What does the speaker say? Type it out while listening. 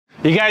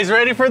You guys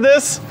ready for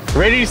this?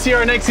 Ready to see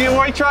our next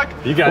giveaway truck?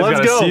 You guys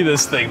gotta see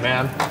this thing,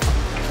 man.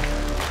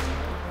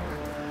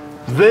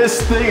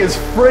 This thing is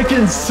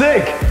freaking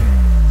sick.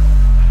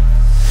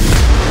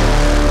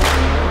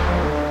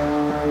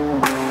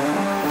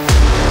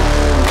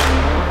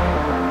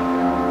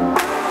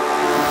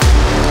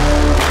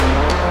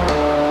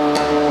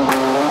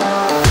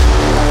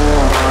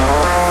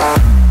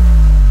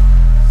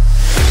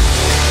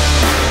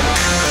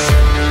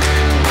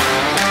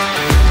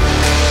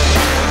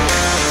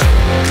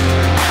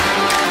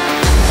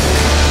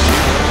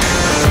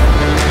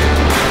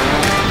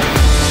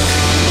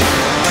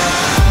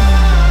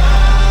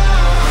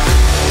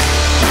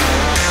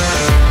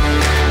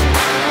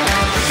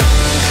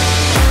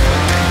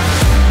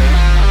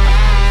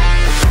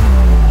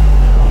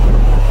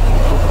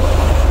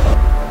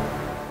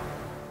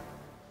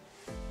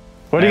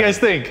 What do you guys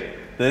think?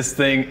 This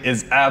thing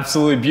is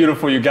absolutely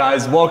beautiful, you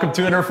guys. Welcome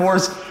to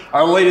Interforce,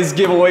 our latest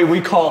giveaway we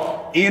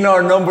call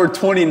ENR number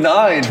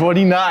 29.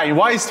 29.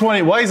 Why is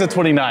 20? Why is it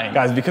 29?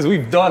 Guys, because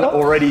we've done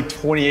already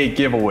 28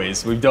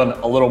 giveaways. We've done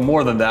a little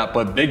more than that,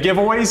 but big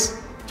giveaways,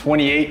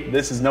 28.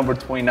 This is number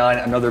 29,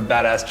 another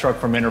badass truck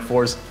from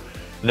Interforce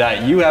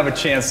that you have a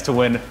chance to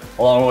win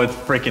along with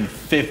freaking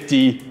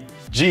 50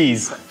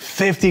 G's.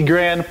 50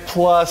 grand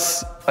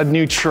plus a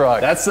new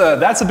truck. That's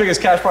the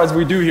biggest cash prize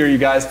we do here, you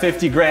guys.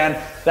 50 grand.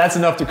 That's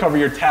enough to cover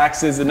your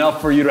taxes,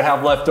 enough for you to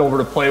have left over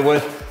to play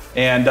with.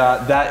 And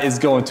that is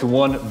going to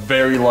one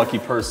very lucky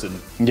person.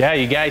 Yeah,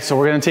 you guys, so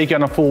we're gonna take you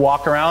on a full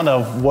walk around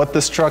of what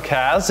this truck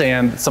has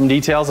and some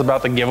details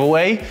about the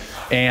giveaway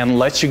and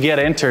let you get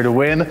entered to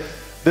win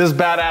this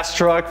badass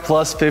truck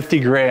plus 50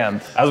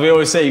 grand. As we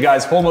always say, you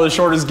guys, home of the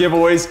shortest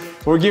giveaways.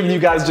 We're giving you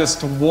guys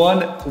just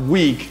 1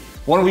 week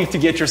to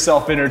get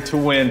yourself entered to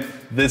win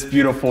this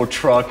beautiful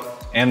truck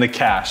and the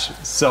cash.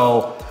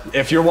 So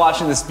if you're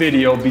watching this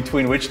video,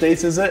 between which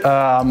dates is it?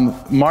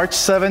 March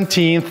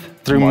 17th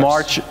through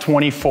March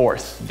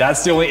 24th.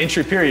 That's the only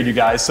entry period, you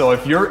guys. So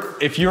if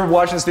you're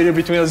watching this video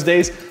between those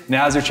days,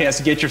 now's your chance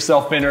to get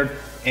yourself entered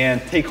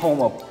and take home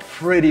a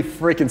pretty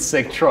freaking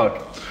sick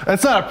truck.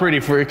 That's not a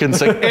pretty freaking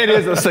sick, it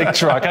is a sick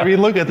truck. I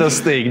mean, look at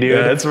this thing, dude.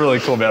 Yeah, it's really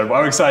cool, man.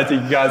 I'm excited to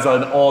take you guys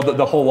on all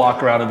the whole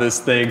walk around of this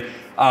thing.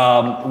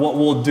 What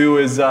we'll do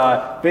is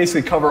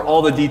basically cover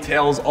all the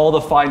details, all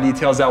the fine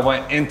details that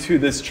went into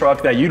this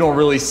truck that you don't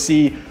really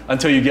see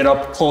until you get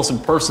up close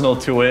and personal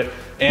to it.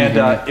 And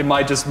it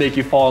might just make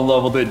you fall in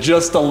love with it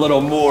just a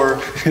little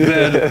more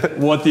than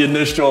what the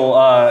initial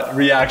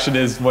reaction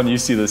is when you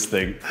see this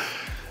thing.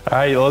 All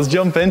right, let's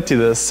jump into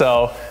this.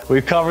 So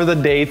we've covered the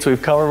dates,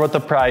 we've covered what the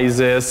prize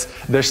is.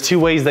 There's 2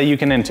 ways that you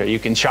can enter. You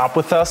can shop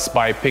with us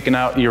by picking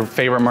out your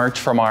favorite merch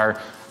from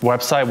our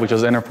website, which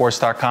is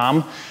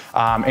interforce.com.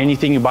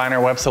 Anything you buy on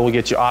our website will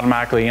get you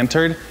automatically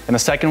entered. And the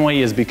second way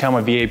is become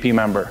a VIP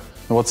member.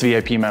 What's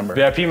VIP member?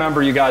 VIP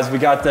member, you guys, we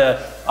got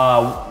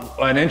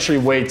an entry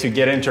way to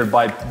get entered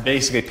by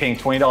basically paying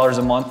 $20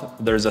 a month.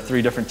 There's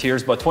 3 different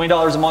tiers, but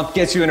 $20 a month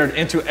gets you entered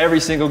into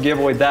every single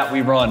giveaway that we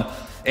run.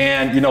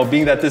 And you know,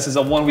 being that this is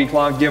a 1 week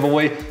long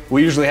giveaway,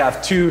 we usually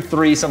have 2,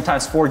 3,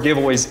 sometimes 4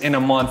 giveaways in a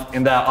month,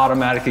 and that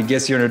automatically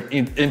gets you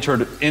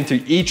entered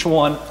into each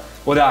one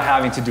without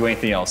having to do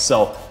anything else.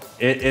 So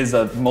it is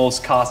the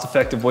most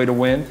cost-effective way to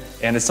win,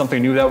 and it's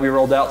something new that we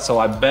rolled out. So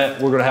I bet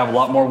we're gonna have a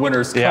lot more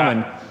winners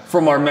coming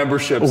from our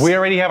memberships. We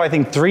already have, I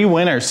think, 3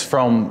 winners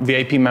from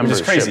VIP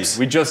memberships. Which is crazy.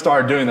 We just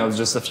started doing those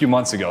just a few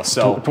months ago.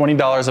 So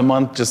 $20 a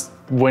month, just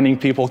winning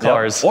people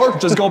cars. Or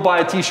just go buy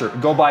a t-shirt,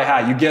 go buy a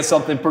hat. You get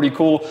something pretty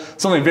cool,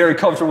 something very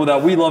comfortable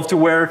that we love to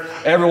wear.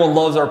 Everyone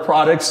loves our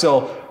products,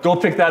 so go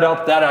pick that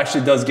up. That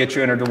actually does get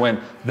you entered to win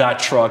that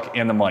truck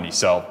and the money.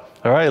 So.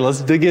 All right, let's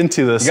dig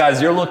into this. You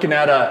guys, you're looking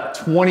at a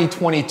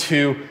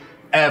 2022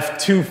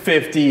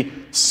 F-250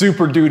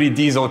 Super Duty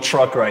diesel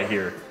truck right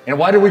here. And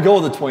why did we go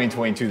with the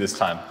 2022 this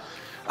time?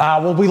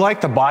 Well, we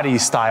like the body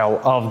style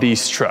of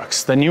these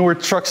trucks. The newer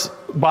trucks,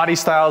 body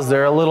styles,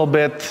 they're a little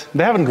bit,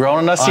 they haven't grown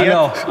on us yet.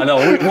 I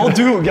know.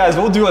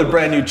 We'll do a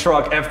brand new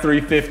truck,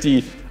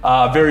 F-350,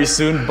 very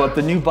soon, but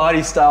the new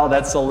body style,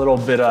 that's a little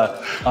bit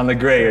on the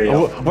gray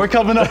area. We're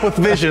coming up with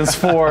visions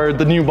for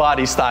the new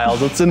body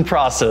styles. It's in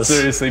process.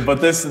 Seriously,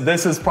 but this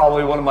is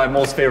probably one of my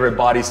most favorite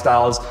body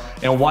styles,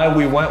 and why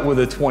we went with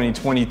a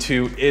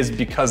 2022 is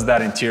because of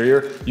that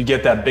interior. You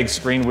get that big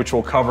screen, which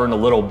we'll cover in a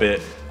little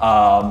bit,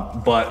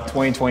 but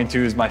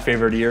 2022 is my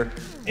favorite year,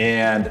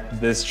 and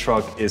this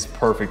truck is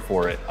perfect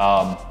for it.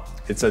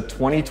 It's a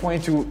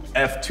 2022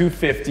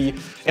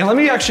 F-250. And let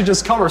me actually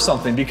just cover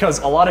something, because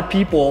a lot of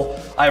people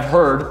I've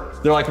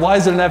heard, they're like, why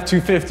is it an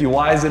F-250?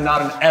 Why is it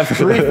not an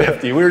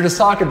F-350? We were just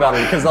talking about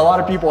it because a lot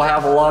of people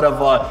have a lot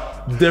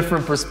of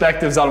different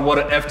perspectives on what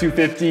an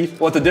F-250,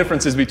 what the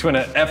difference is between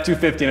an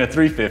F-250 and a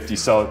 350.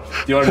 So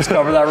do you want to just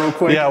cover that real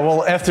quick? Yeah,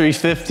 well,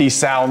 F-350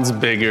 sounds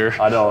bigger.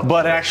 I know.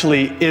 But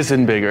actually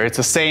isn't bigger. It's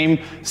the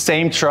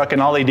same truck,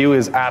 and all they do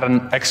is add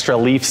an extra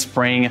leaf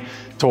spring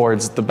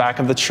towards the back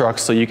of the truck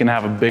so you can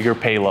have a bigger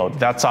payload.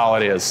 That's all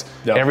it is.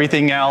 Yep.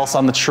 Everything else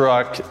on the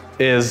truck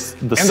is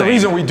the same. And the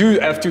reason we do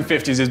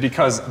F-250s is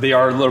because they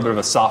are a little bit of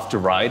a softer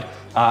ride.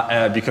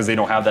 because they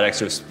don't have that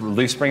extra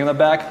leaf spring in the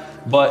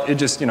back. But it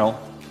just, you know,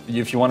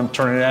 if you want to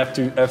turn it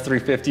into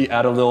F-350,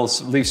 add a little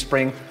leaf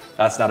spring,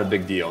 that's not a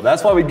big deal.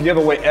 That's why we give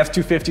away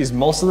F-250s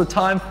most of the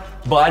time.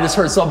 But I just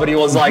heard somebody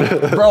was like,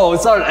 bro,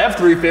 it's not an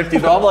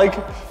F-350 though. I'm like,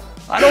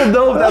 I don't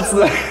know if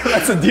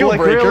that's a deal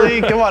breaker.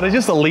 Really? Come on, it's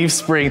just a leaf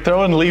spring.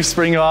 Throw in leaf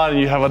spring on and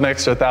you have an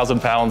extra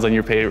 1,000 pounds on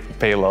your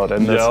payload,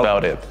 and that's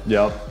about it.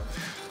 Yep.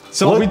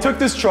 So we took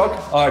this truck.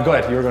 Go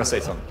ahead, you were gonna say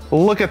something.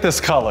 Look at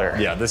this color.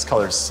 Yeah, this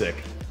color's sick.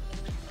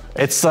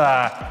 It's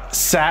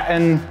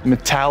satin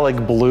metallic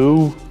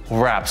blue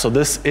wrap. So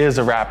this is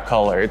a wrap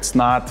color. It's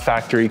not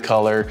factory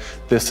color.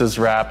 This is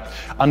wrapped.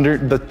 Under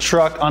the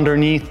truck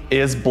underneath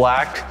is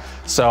black.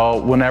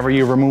 So whenever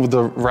you remove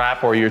the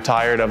wrap or you're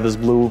tired of this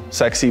blue,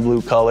 sexy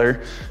blue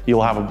color,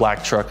 you'll have a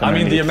black truck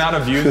underneath. I mean, the amount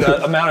of view,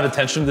 the amount of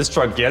attention this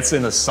truck gets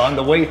in the sun,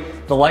 the way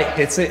the light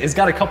hits it, it's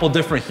got a couple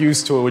different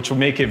hues to it, which will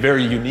make it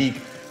very unique.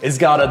 It's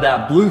got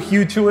that blue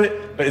hue to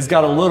it, but it's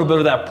got a little bit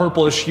of that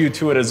purplish hue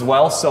to it as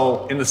well.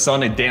 So in the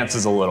sun, it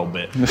dances a little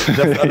bit.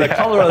 The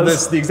color of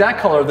this, the exact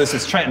color of this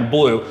is Trenton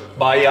Blue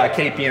by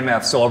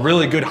KPMF. So a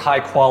really good high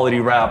quality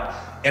wrap.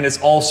 And it's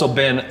also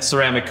been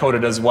ceramic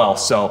coated as well.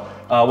 So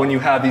when you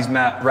have these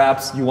matte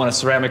wraps, you want to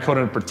ceramic coat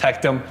them to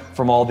protect them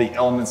from all the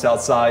elements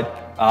outside.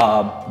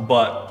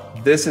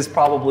 But this is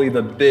probably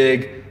the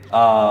big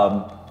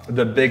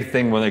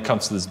thing when it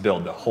comes to this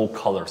build, the whole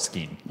color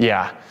scheme.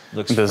 Yeah.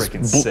 Looks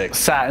freaking sick.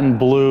 Satin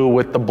blue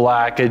with the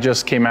black, it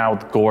just came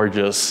out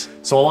gorgeous.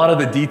 So a lot of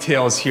the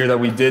details here that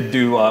we did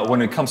do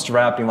when it comes to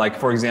wrapping, like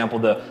for example,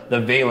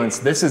 the valence,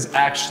 this is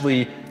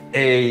actually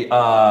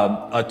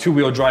a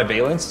two-wheel drive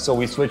valence. So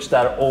we switched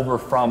that over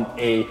from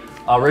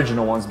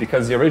original ones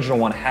because the original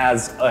one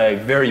has a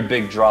very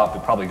big drop.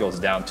 It probably goes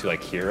down to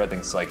like here. I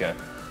think it's like a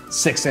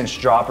 6-inch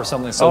drop or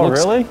something. So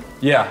really?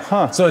 Yeah.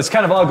 Huh. So it's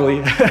kind of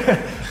ugly.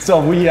 So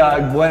we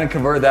went and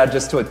converted that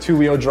just to a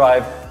two-wheel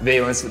drive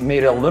valence,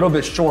 made it a little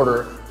bit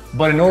shorter.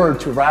 But in order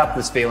to wrap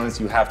this valence,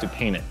 you have to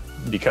paint it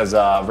because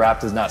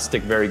wrap does not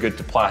stick very good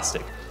to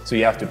plastic. So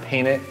you have to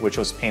paint it, which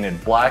was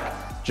painted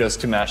black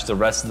just to match the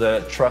rest of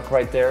the truck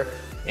right there.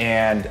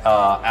 And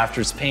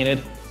after it's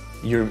painted,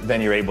 then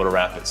you're able to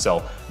wrap it.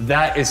 So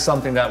that is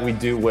something that we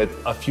do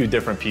with a few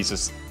different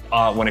pieces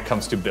when it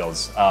comes to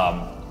builds.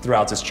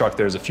 Throughout this truck,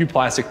 there's a few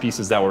plastic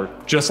pieces that were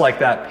just like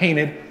that,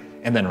 painted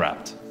and then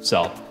wrapped.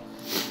 So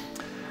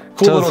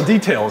cool little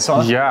details,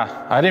 huh?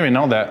 Yeah, I didn't even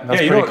know that.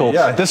 That's pretty cool.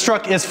 Yeah. This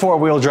truck is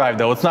 4-wheel drive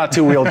though. It's not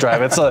 2-wheel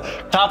drive. It's a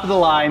top of the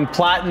line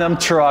platinum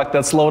truck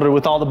that's loaded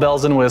with all the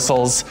bells and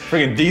whistles.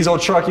 Freaking diesel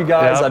truck, you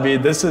guys. Yep. I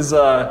mean, this is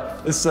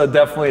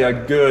definitely a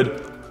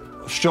good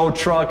show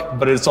truck,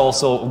 but it's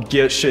also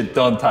get shit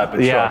done type of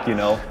truck, you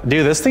know?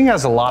 Dude, this thing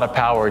has a lot of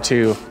power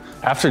too.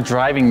 After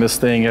driving this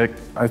thing,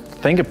 I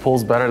think it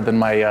pulls better than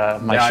my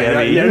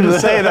Chevy. Yeah, you're just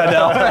saying that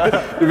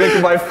now. You're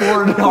making my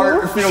Ford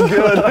heart feel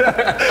good.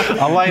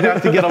 I might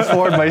have to get a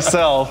Ford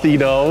myself, you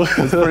know.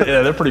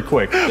 Yeah, they're pretty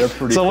quick.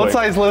 So what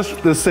size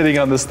lift is sitting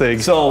on this thing?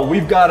 So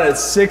we've got a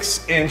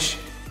 6-inch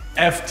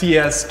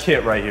FTS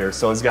kit right here.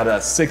 So it's got a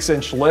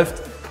 6-inch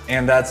lift.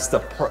 And that's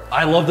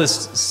I love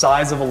this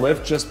size of a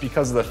lift just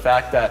because of the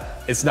fact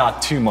that it's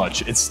not too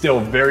much. It's still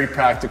very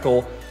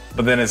practical,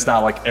 but then it's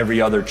not like every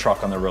other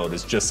truck on the road.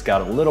 It's just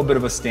got a little bit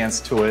of a stance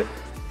to it.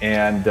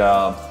 And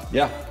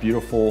yeah,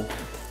 beautiful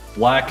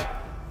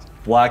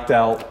blacked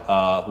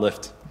out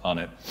lift on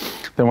it.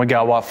 Then we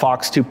got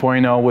Fox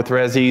 2.0 with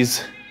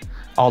resis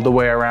all the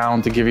way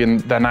around to give you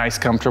that nice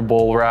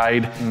comfortable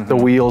ride. Mm-hmm. The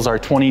wheels are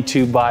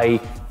 22 by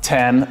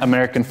 10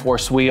 American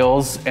Force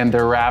wheels, and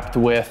they're wrapped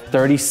with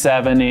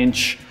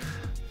 37-inch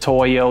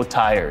Toyo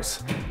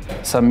tires,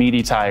 some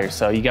meaty tires.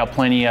 So you got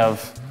plenty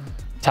of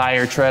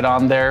tire tread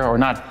on there, or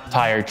not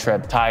tire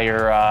tread,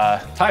 tire.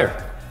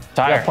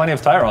 Yeah, plenty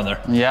of tire on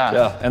there.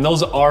 Yeah. And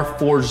those are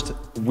forged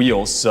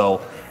wheels,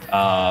 so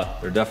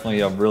they're definitely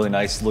a really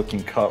nice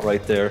looking cut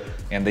right there,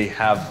 and they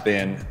have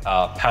been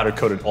powder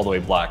coated all the way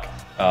black.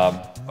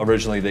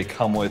 Originally they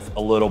come with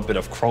a little bit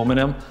of chrome in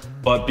them,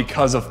 but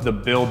because of the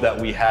build that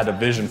we had a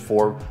vision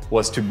for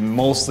was to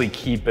mostly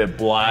keep it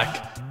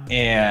black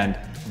and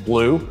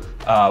blue,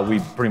 we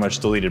pretty much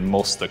deleted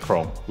most of the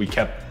chrome.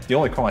 The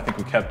only chrome I think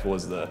we kept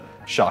was the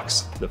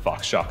shocks, the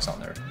Fox shocks on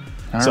there.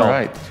 All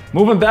right.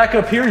 Moving back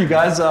up here, you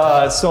guys.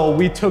 So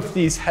we took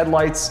these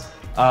headlights,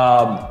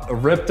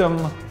 ripped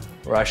them,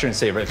 or I shouldn't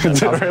say ripped.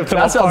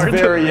 That sounds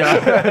very,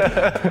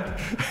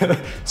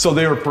 so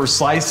they were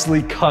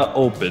precisely cut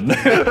open.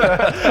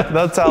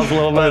 That sounds a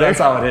little better. That's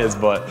how it is,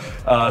 but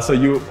so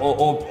you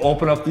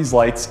open up these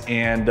lights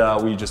and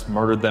we just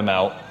murdered them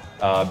out.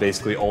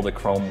 Basically all the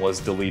chrome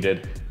was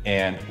deleted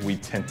and we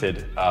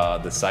tinted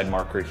the side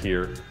marker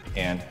here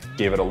and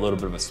gave it a little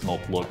bit of a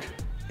smoke look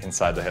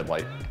inside the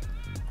headlight.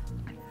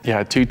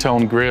 Yeah,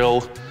 two-tone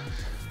grille.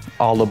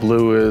 All the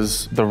blue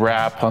is the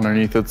wrap,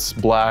 underneath it's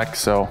black,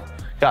 so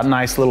got a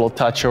nice little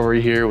touch over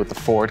here with the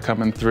Ford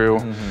coming through.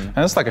 Mm-hmm. And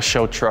it's like a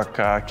show truck,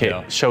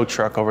 show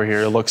truck over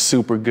here. It looks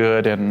super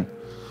good, and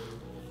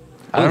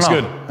it looks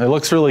good. It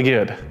looks really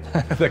good.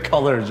 The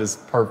color is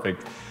just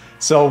perfect.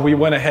 So we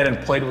went ahead and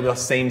played with the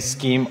same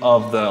scheme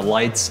of the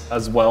lights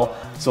as well.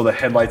 So the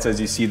headlights, as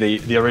you see,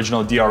 the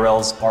original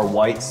DRLs are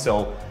white.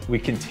 So we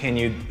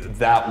continued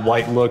that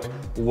white look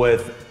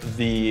with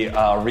the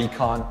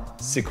Recon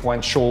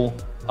sequential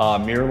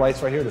mirror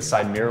lights right here, the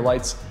side mirror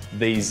lights.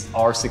 These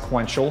are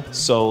sequential,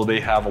 so they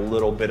have a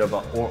little bit of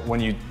a,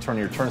 when you turn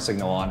your turn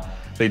signal on,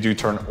 they do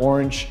turn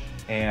orange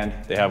and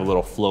they have a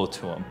little flow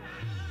to them.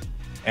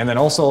 And then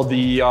also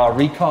the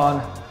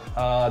Recon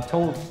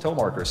toe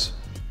markers.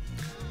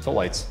 Toe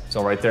lights.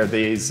 So right there,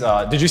 these,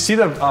 did you see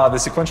the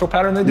sequential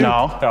pattern they do?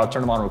 No. Here, I'll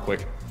turn them on real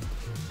quick.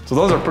 So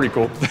those are pretty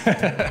cool.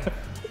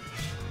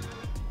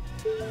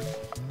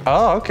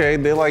 Oh, okay,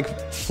 they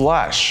like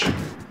flash.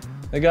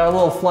 They got a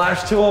little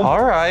flash to them.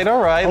 All right,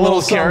 a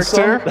little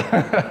character.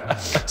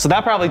 So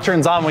that probably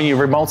turns on when you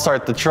remote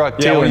start the truck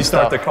too. Yeah, when you and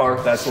start stuff. the car,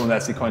 that's when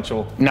that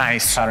sequential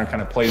Nice. pattern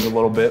kind of plays a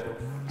little bit.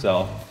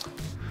 So,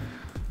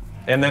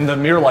 and then the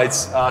mirror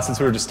lights, since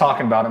we were just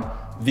talking about them,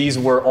 these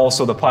were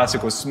also, the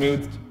plastic was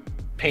smooth,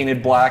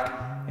 painted black,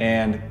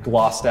 and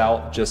glossed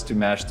out just to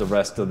match the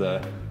rest of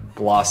the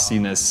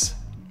glossiness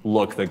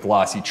look, the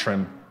glossy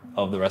trim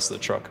of the rest of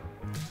the truck.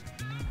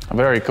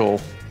 Very cool.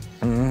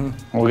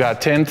 Mm-hmm. We got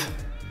tint,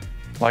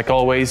 like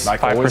always,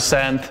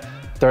 5%,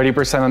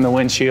 30% on the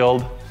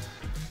windshield.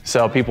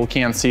 So people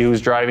can't see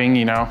who's driving,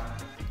 you know,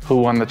 who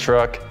won the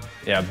truck.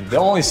 Yeah,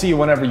 they'll only see you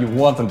whenever you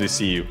want them to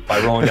see you, by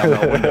rolling down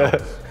that window.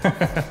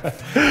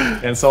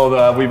 And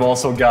so we've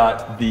also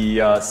got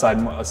the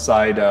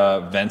side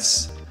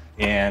vents,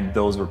 and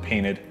those were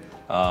painted.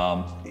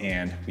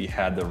 And we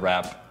had the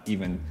wrap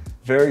even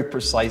very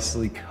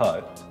precisely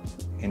cut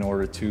in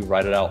order to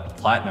ride it out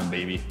platinum,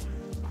 baby.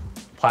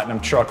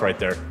 Platinum truck right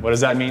there. What does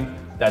that mean?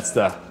 That's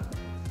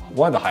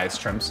one of the highest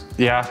trims.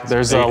 Yeah,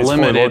 there's a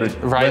limited,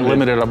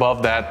 limited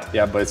above that.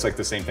 Yeah, but it's like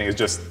the same thing. It's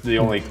just the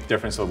only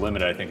difference with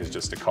limited, I think, is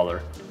just the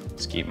color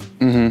scheme.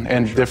 Mm-hmm.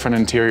 And different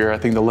interior. I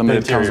think the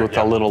limited comes with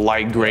a little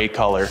light gray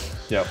color.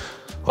 Yep.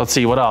 Let's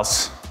see what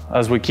else.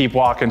 As we keep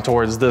walking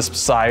towards this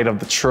side of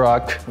the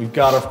truck. We've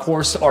got, of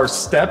course, our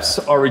steps,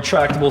 our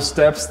retractable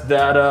steps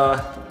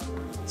that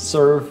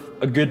serve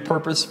a good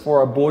purpose for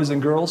our boys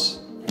and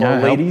girls,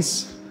 our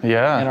ladies.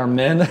 Yeah. And our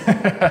men,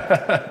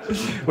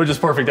 which is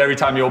perfect. Every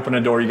time you open a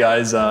door, you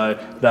guys,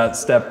 that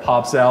step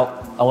pops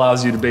out,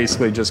 allows you to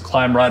basically just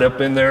climb right up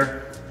in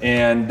there,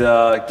 and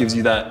gives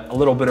you that a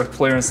little bit of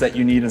clearance that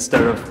you need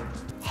instead of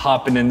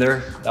hopping in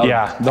there.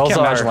 Yeah, I can't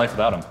imagine life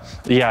without them.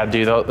 Yeah,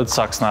 dude, it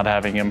sucks not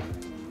having them.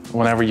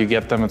 Whenever you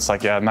get them, it's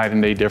like, yeah, night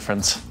and day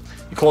difference.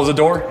 You close the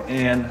door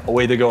and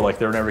away they go like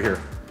they're never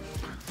here.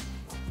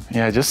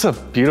 Yeah, just a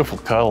beautiful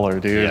color,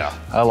 dude. Yeah.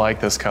 I like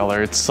this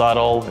color. It's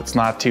subtle, it's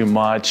not too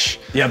much.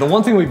 Yeah, the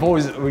one thing we've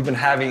been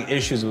having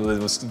issues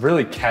with was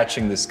really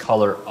catching this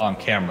color on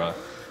camera.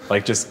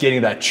 Like just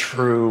getting that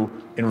true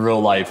in real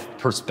life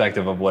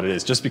perspective of what it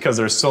is, just because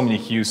there's so many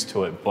hues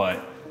to it,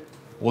 but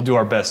we'll do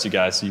our best, you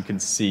guys, so you can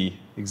see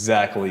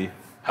exactly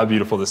how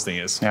beautiful this thing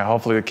is. Yeah,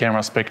 hopefully the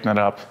camera's picking it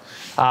up.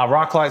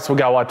 Rock lights, we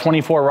got what,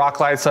 24 rock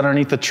lights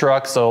underneath the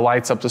truck, so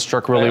lights up this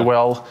truck really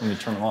well. Let me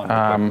turn them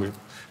on. We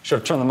should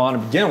have turned them on to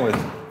begin with.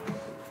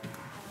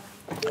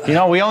 You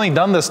know, we only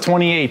done this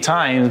 28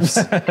 times.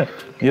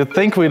 You'd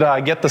think we'd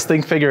get this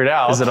thing figured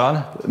out. Is it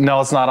on?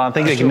 No, it's not on. I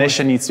think the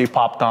ignition needs to be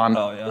popped on.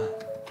 Oh, yeah.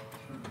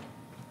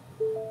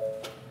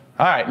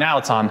 All right, now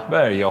it's on.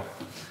 There you go.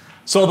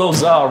 So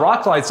those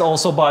rock lights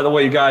also, by the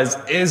way, you guys,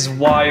 is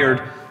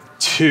wired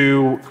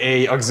to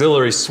a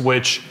auxiliary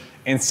switch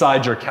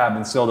inside your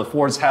cabin. So the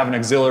Fords have an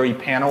auxiliary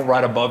panel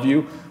right above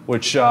you,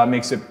 which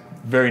makes it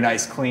very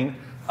nice, clean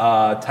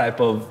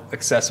type of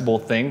accessible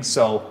thing.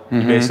 So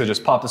you basically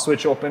just pop the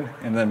switch open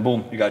and then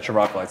boom, you got your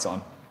rock lights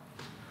on.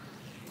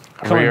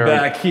 Coming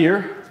back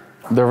here.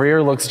 The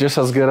rear looks just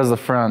as good as the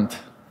front.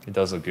 It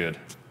does look good.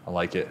 I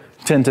like it.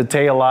 Tinted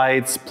tail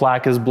lights,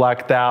 plaque is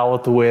blacked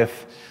out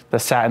with the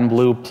satin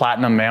blue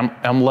platinum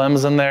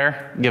emblems in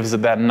there. Gives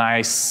it that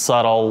nice,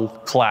 subtle,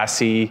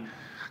 classy,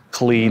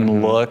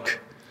 clean look.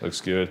 Looks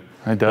good.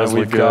 It does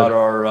look good. We've got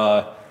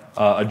our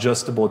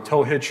adjustable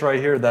tow hitch right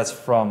here. That's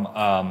from,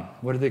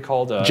 what are they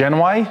called? Gen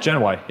Y?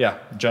 Gen Y, yeah.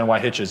 Gen Y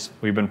hitches.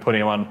 We've been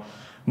putting them on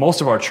most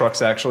of our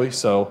trucks actually.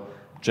 So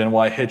Gen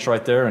Y hitch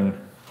right there. And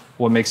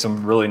what makes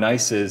them really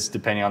nice is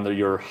depending on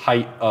your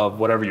height of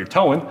whatever you're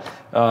towing,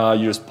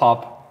 you just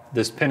pop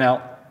this pin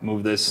out,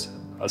 move this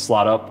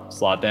slot up,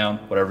 slot down,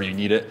 whatever you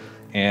need it.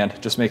 And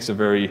it just makes a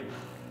very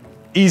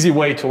easy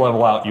way to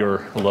level out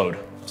your load.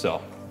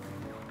 So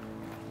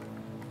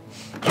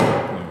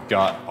we've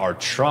got our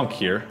trunk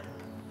here.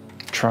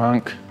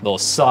 Trunk. Little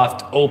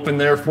soft open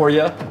there for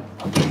you.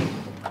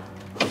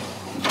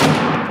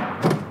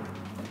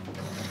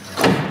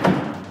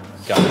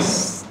 Got a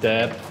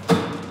step.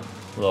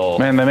 Little.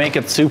 Man, they make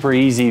it super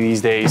easy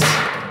these days.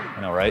 I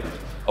know, right?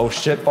 Oh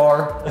shit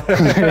bar.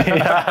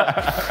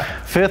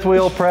 Yeah. Fifth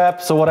wheel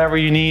prep, so whatever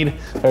you need.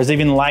 There's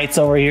even lights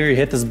over here. You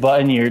hit this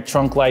button, your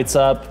trunk lights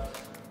up.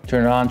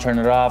 Turn it on, turn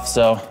it off,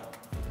 so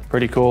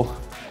pretty cool.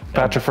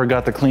 Patrick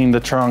forgot to clean the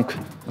trunk.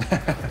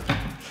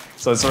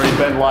 So it's already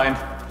bed lined,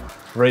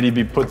 ready to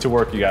be put to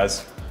work, you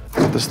guys.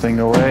 Put this thing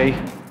away.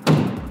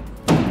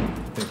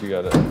 you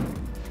got it.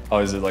 Oh,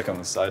 is it like on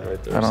the side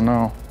right there? I don't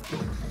know.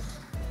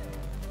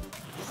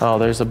 Oh,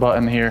 there's a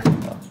button here.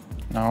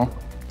 No.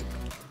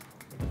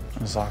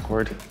 That's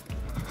awkward.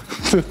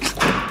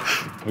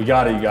 We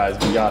got it, you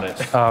guys, we got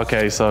it. Oh,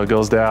 okay, so it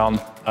goes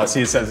down.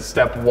 See, it says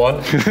step 1.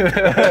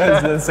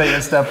 Does it say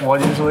it's step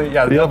 1 usually?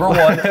 Yeah, number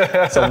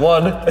 1. So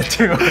 1,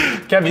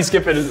 2. Can't be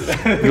skipping.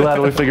 Glad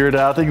we figured it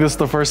out. I think this is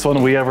the first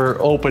one we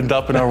ever opened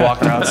up in our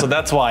walk around, so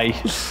that's why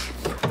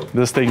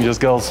this thing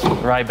just goes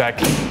right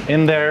back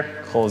in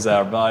there. Close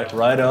that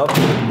right up.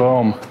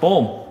 Boom.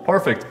 Boom,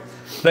 perfect.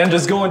 Then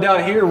just going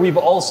down here, we've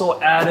also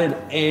added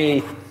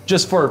a,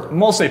 just for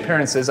mostly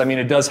appearances, I mean,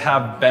 it does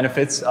have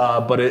benefits,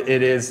 but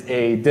it is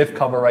a diff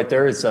cover right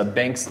there. It's a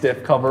Banks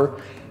diff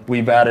cover.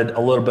 We've added a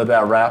little bit of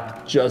that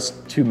wrap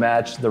just to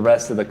match the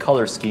rest of the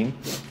color scheme.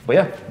 But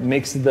yeah,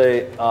 makes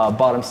the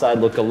bottom side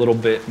look a little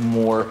bit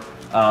more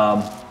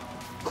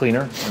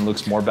cleaner and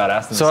looks more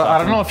badass than So I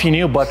don't know if you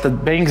knew, but the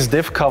Banks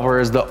diff cover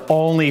is the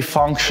only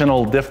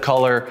functional diff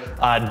cover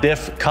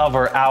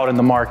out in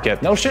the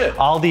market. No shit.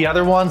 All the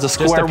other ones, the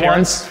square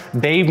ones,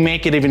 they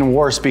make it even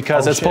worse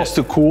because it's supposed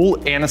to cool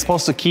and it's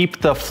supposed to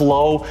keep the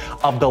flow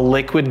of the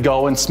liquid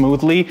going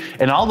smoothly.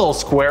 And all those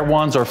square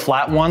ones or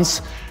flat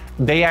ones,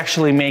 they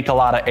actually make a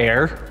lot of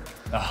air.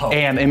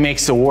 And it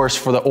makes it worse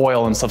for the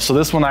oil and stuff. So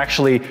this one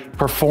actually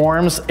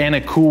performs and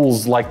it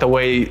cools like the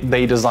way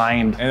they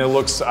designed. And it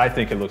looks, I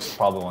think it looks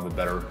probably one of the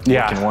better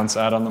looking ones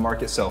out on the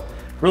market. So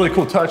really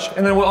cool touch.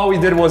 And then all we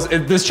did was,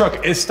 this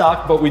truck is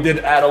stock, but we did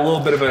add a little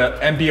bit of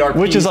an MBRP.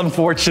 Which is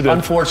unfortunate.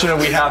 Unfortunate,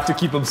 we have to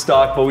keep them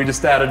stock, but we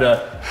just added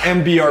a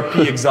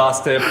MBRP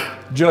exhaust tip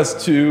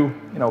just to,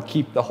 you know,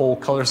 keep the whole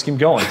color scheme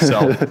going.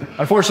 So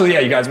unfortunately, yeah,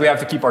 you guys, we have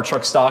to keep our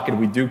truck stock and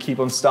we do keep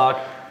them stock.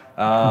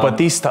 But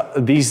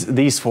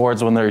these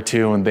Fords, when they're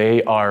tuned,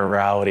 they are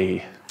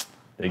rowdy.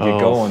 They get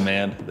going,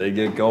 man. They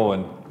get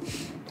going.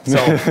 So,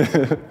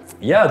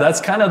 yeah, that's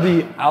kind of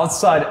the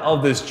outside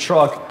of this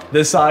truck.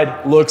 This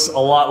side looks a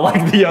lot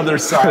like the other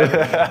side.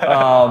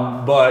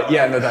 But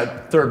yeah, no,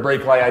 that third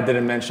brake light I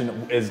didn't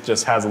mention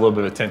just has a little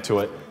bit of tint to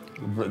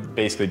it.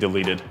 Basically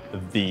deleted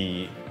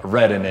the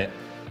red in it.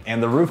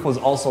 And the roof was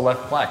also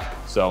left black.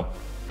 So.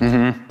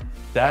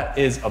 That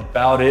is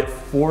about it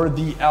for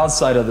the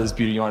outside of this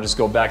beauty. You want to just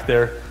go back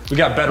there? We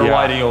got better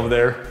lighting over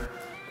there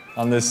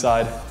on this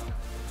side.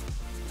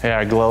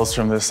 Yeah, it glows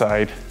from this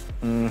side.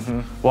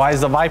 Why is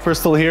the Viper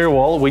still here?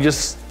 Well, we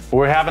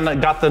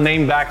haven't got the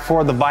name back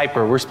for the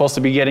Viper. We're supposed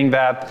to be getting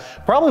that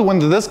probably when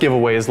this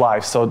giveaway is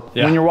live. So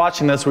when you're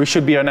watching this, we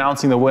should be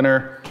announcing the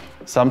winner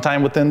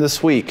sometime within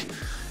this week.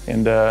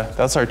 And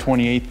that's our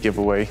 28th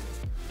giveaway.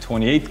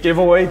 28th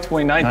giveaway,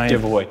 29th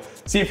giveaway.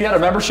 See, if you had a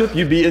membership,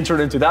 you'd be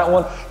entered into that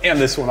one and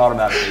this one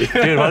automatically.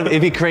 Dude,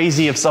 it'd be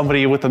crazy if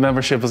somebody with a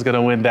membership is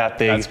gonna win that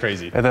thing. That's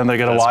crazy. And then they're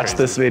gonna watch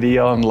this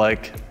video and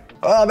like,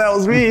 oh, that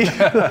was me.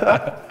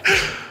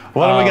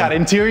 What do we got,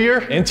 interior?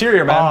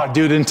 Interior, man. Oh,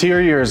 dude,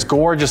 interior is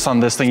gorgeous on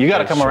this thing. You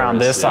gotta come around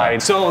this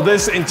side. So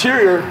this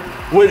interior,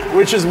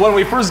 which is when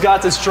we first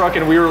got this truck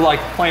and we were like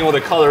playing with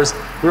the colors,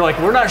 we were like,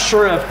 we're not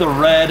sure if the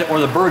red or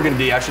the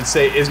burgundy, I should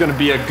say, is gonna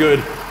be a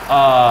good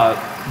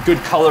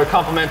color,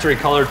 complementary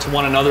color to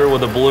one another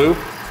with the blue.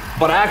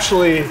 But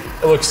actually,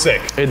 it looks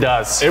sick. It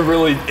does. It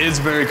really is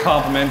very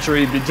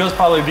complementary, just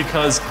probably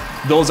because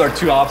those are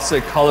two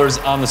opposite colors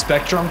on the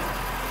spectrum.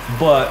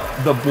 But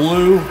the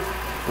blue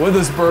with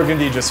this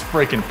burgundy just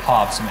freaking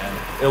pops, man.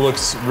 It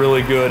looks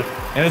really good.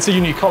 And it's a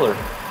unique color.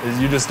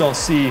 You just don't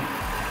see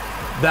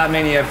that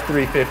many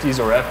F-350s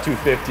or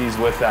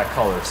F-250s with that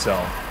color. So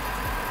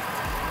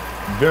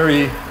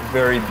very,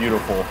 very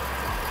beautiful.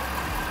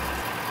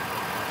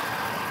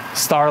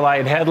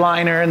 Starlight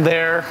headliner in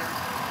there.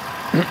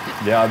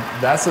 Yeah,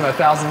 that's an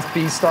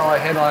 1,000-piece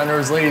Starlight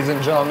headliners, ladies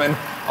and gentlemen.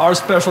 Our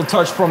special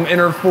touch from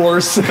Inner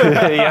Force.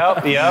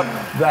 Yep.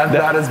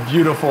 That is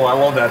beautiful. I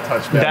love that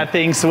touch, man. That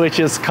thing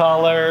switches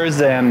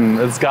colors and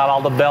it's got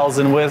all the bells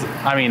and whistles.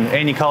 I mean,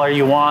 any color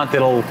you want,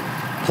 it'll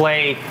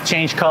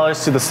change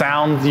colors to the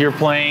sound you're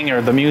playing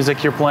or the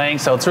music you're playing.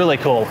 So it's really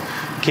cool.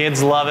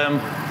 Kids love him.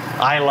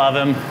 I love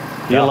him.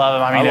 You love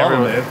him. I mean,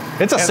 everyone.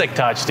 It's a sick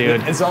touch,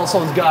 dude. It's also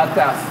got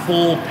that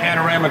full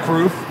panoramic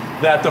roof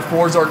that the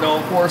Fords are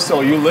known for.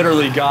 So you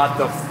literally got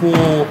the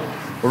full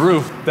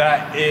roof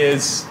that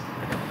is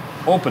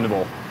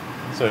openable.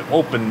 So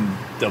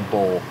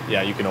openable.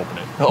 Yeah, you can open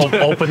it.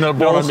 Openable.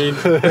 Know what I mean?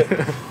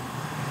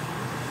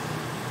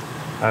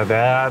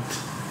 That.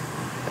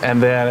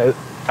 And then it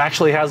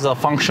actually has a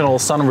functional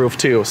sunroof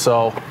too.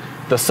 So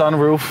the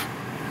sunroof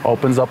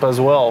opens up as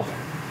well.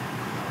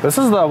 This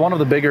is one of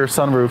the bigger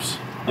sunroofs.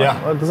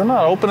 Yeah. Does it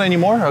not open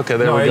anymore? Okay,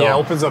 there we go. Yeah, it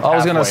opens up I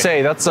was gonna halfway.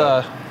 say,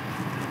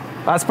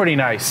 that's pretty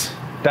nice.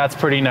 That's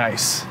pretty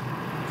nice.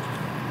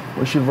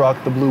 We should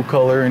rock the blue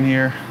color in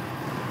here.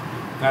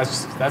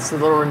 That's the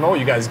little remote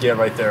you guys get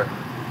right there.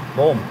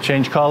 Boom.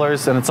 Change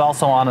colors, and it's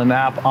also on an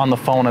app on the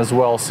phone as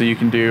well, so you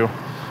can do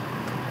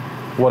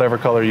whatever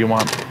color you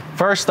want.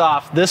 First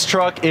off, this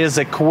truck is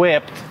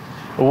equipped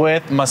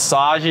with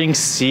massaging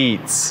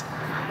seats.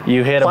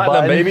 You hit a button.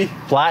 Platinum, baby.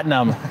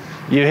 Platinum.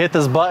 You hit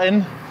this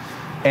button,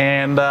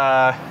 and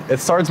it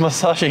starts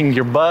massaging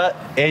your butt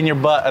and your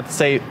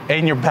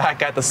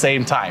back at the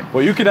same time.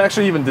 Well, you can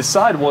actually even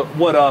decide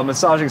what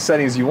massaging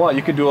settings you want.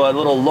 You could do a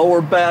little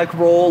lower back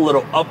roll,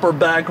 little upper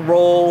back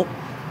roll,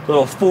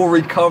 little full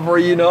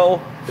recovery, you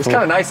know. It's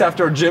kind of nice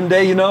after a gym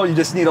day, you know. You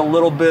just need a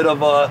little bit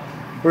of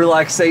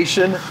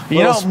relaxation.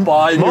 You know,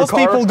 spa in most your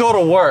car. people go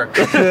to work.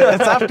 It's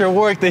after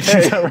work they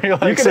need some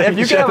relaxation. If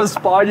you can have a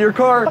spa in your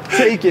car,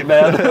 take it,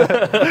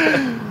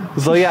 man.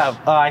 So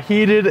yeah,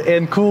 heated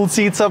and cooled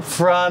seats up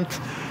front.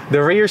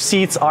 The rear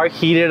seats are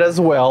heated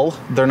as well.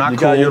 They're not cooled.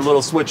 You got your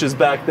little switches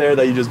back there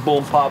that you just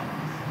boom, pop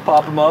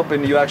them up,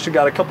 and you actually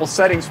got a couple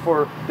settings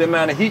for the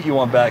amount of heat you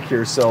want back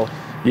here. So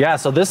yeah,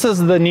 so this is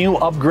the new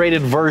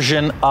upgraded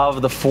version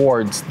of the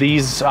Fords.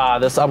 This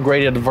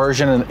upgraded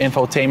version and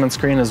infotainment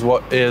screen is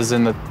what is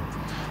in the.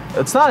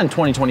 It's not in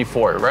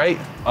 2024, right?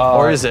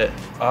 Or is it?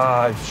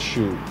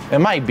 Shoot. It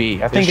might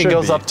be. I think it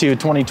goes up to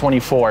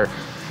 2024.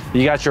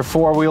 You got your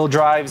 4-wheel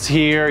drives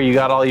here. You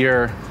got all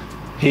your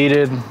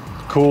heated,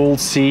 cooled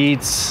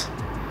seats.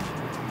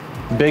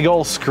 Big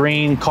old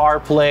screen,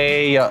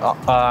 CarPlay,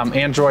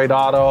 Android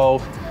Auto.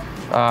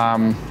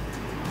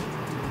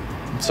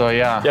 So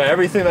yeah. Yeah,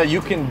 everything that you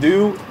can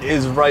do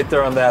is right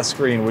there on that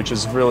screen, which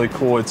is really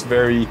cool. It's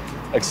very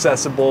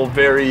accessible,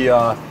 very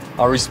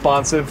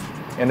responsive,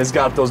 and it's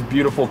got those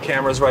beautiful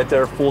cameras right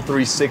there, full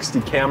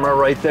 360 camera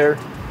right there.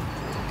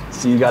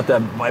 So you got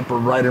that Viper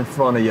right in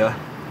front of you.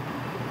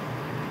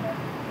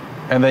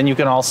 And then you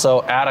can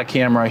also add a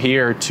camera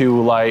here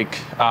to, like,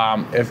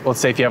 let's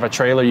say if you have a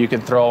trailer, you can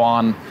throw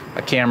on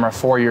a camera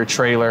for your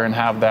trailer and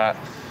have that,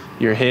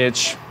 your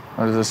hitch,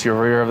 or is this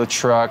your rear of the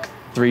truck,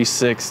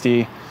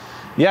 360.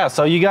 Yeah,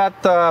 so you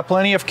got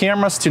plenty of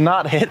cameras to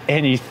not hit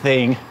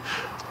anything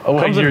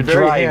when you're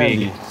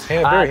driving.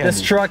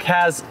 This truck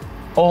has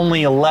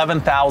only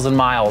 11,000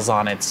 miles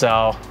on it,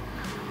 so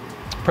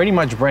pretty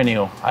much brand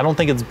new. I don't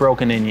think it's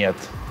broken in yet.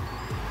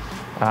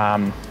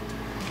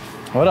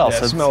 What else?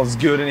 Yeah, it smells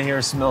good in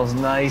here, smells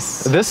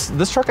nice.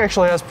 This truck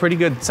actually has pretty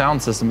good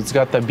sound system. It's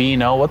got the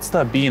B&O. What's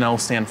the B&O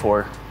stand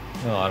for?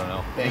 Oh, I don't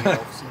know. Bang &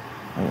 Olufsen.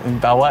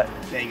 About what?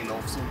 Bang &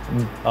 Olufsen.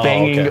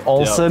 Bang &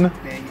 Olufsen?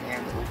 Bang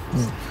and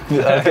Olufsen.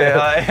 Okay,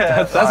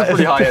 that's a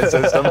pretty high-end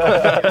system.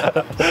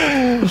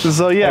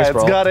 So yeah, Thanks,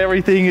 it's got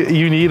everything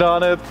you need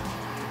on it.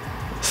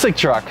 Sick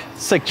truck,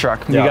 sick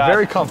truck. Yeah, you got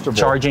very comfortable.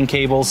 Charging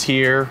cables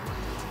here.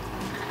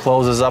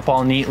 Closes up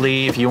all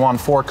neatly. If you want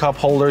 4 cup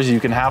holders, you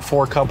can have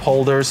 4 cup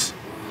holders.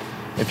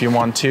 If you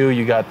want 2,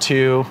 you got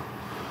 2.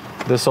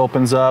 This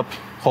opens up,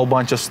 whole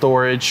bunch of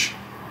storage.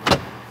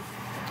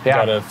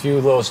 Yeah. Got a few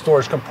little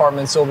storage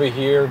compartments over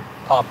here.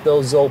 Pop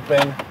those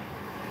open,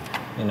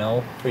 you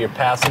know, for your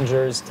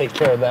passengers. Take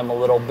care of them a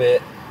little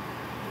bit.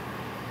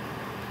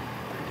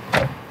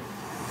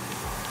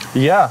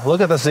 Yeah,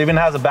 look at this. It even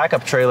has a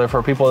backup trailer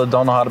for people that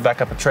don't know how to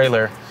back up a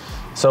trailer.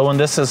 So when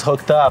this is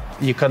hooked up,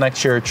 you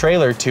connect your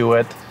trailer to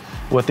it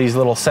with these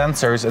little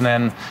sensors, and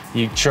then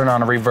you turn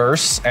on a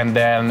reverse, and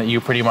then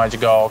you pretty much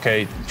go,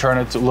 okay, turn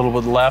it a little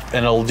bit left,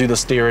 and it'll do the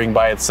steering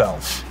by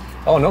itself.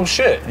 Oh, no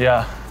shit.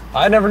 Yeah.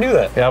 I never knew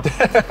that.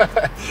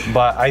 Yep.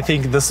 But I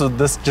think this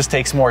just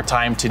takes more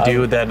time to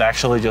do than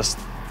actually just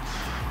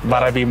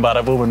bada bing,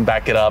 bada boom, and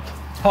back it up.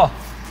 Huh.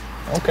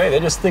 Okay, they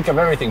just think of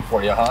everything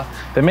for you, huh?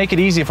 They make it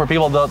easy for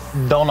people that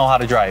don't know how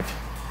to drive.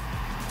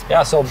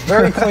 Yeah, so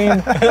very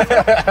clean.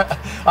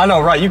 I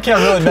know, right? You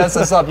can't really mess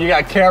this up. You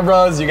got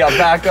cameras, you got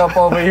backup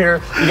over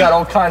here, you got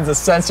all kinds of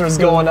sensors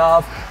going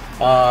off.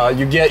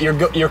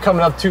 You're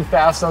coming up too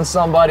fast on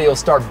somebody, it'll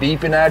start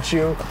beeping at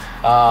you.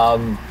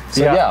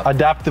 So yeah,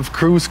 adaptive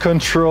cruise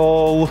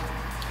control,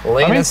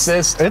 lane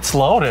assist. It's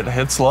loaded.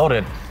 It's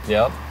loaded.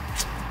 Yep.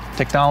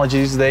 Technology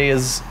these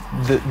days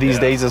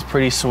is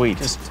pretty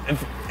sweet.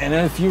 And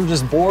if you're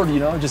just bored, you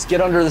know, just get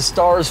under the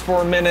stars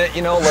for a minute,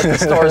 you know, let the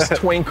stars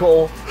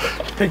twinkle,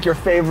 pick your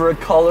favorite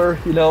color,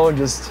 you know, and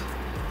just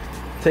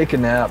take a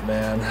nap,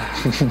 man.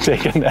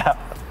 Take a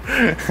nap.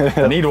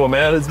 I need one,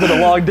 man. It's been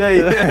a long day.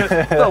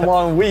 It's been a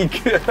long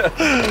week.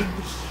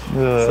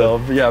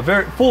 So yeah,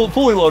 very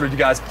fully loaded, you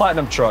guys.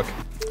 Platinum truck.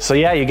 So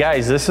yeah, you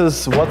guys, this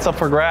is what's up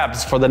for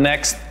grabs for the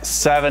next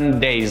 7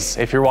 days.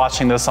 If you're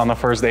watching this on the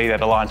first day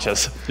that it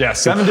launches. Yeah,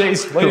 7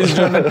 days, ladies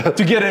and gentlemen,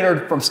 to get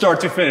entered from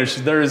start to finish.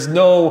 There is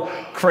no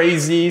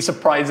crazy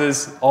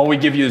surprises. All we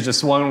give you is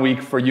just 1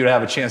 week for you to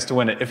have a chance to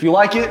win it. If you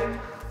like it,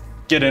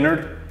 get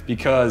entered,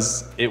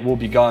 because it will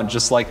be gone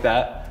just like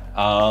that.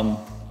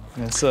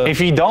 If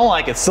you don't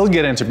like it, still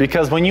get entered,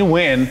 because when you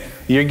win,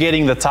 you're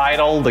getting the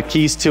title, the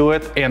keys to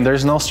it, and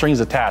there's no strings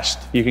attached.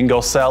 You can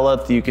go sell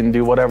it, you can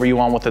do whatever you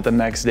want with it the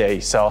next day.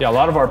 So yeah, a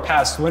lot of our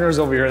past winners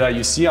over here that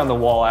you see on the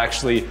wall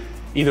actually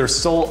either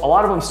sold, a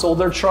lot of them sold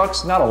their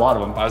trucks, not a lot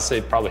of them, I would say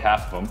probably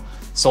half of them,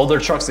 sold their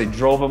trucks, they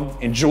drove them,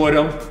 enjoyed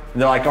them,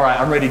 and they're like, all right,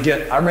 I'm ready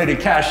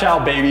to cash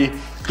out, baby,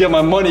 get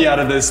my money out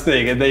of this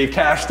thing. And they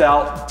cashed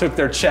out, took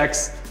their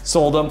checks,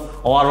 sold them.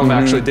 A lot of them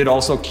actually did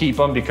also keep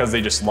them because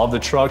they just love the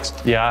trucks.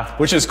 Yeah.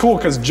 Which is cool,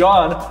 because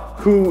John,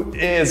 who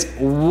is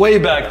way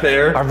back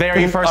there, our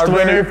very first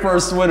winner,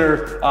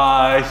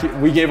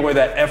 we gave away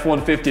that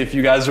F-150, if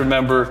you guys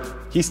remember,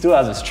 he still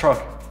has his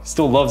truck.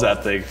 Still loves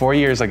that thing. 4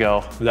 years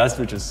ago. That's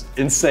which is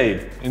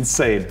insane,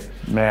 insane.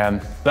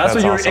 Man, That's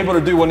what you're awesome. able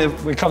to do when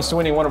it comes to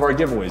any one of our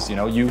giveaways. You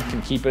know, you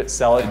can keep it,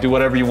 sell it, do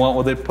whatever you want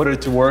with it, put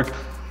it to work.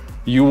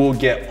 You will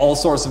get all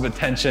sorts of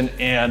attention,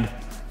 and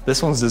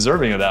this one's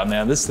deserving of that,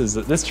 man.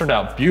 This turned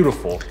out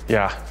beautiful.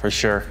 Yeah, for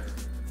sure.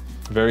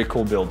 Very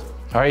cool build.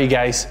 All right, you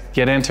guys,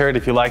 get entered.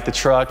 If you like the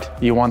truck,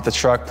 you want the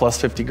truck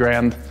plus 50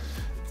 grand,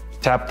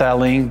 tap that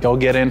link, go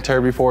get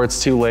entered before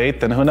it's too late.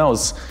 Then who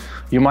knows?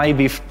 You might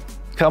be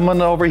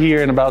coming over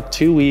here in about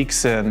 2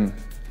 weeks and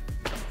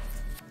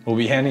we'll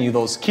be handing you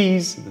those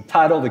keys, the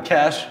title, the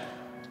cash.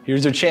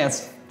 Here's your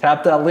chance.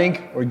 Tap that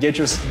link or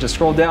just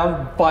scroll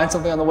down, find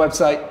something on the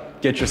website,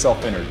 get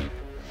yourself entered.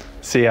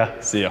 see ya.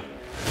 See ya.